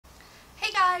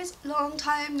guys, long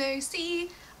time no see.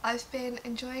 I've been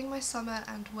enjoying my summer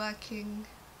and working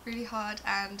really hard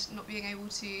and not being able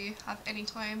to have any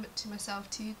time to myself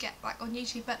to get back on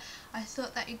YouTube, but I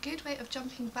thought that a good way of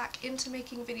jumping back into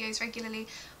making videos regularly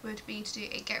would be to do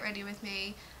a get ready with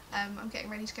me. I'm getting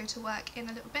ready to go to work in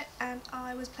a little bit and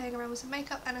I was playing around with some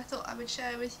makeup and I thought I would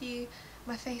share with you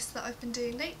my face that I've been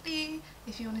doing lately.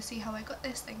 If you want to see how I got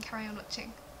this, then carry on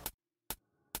watching.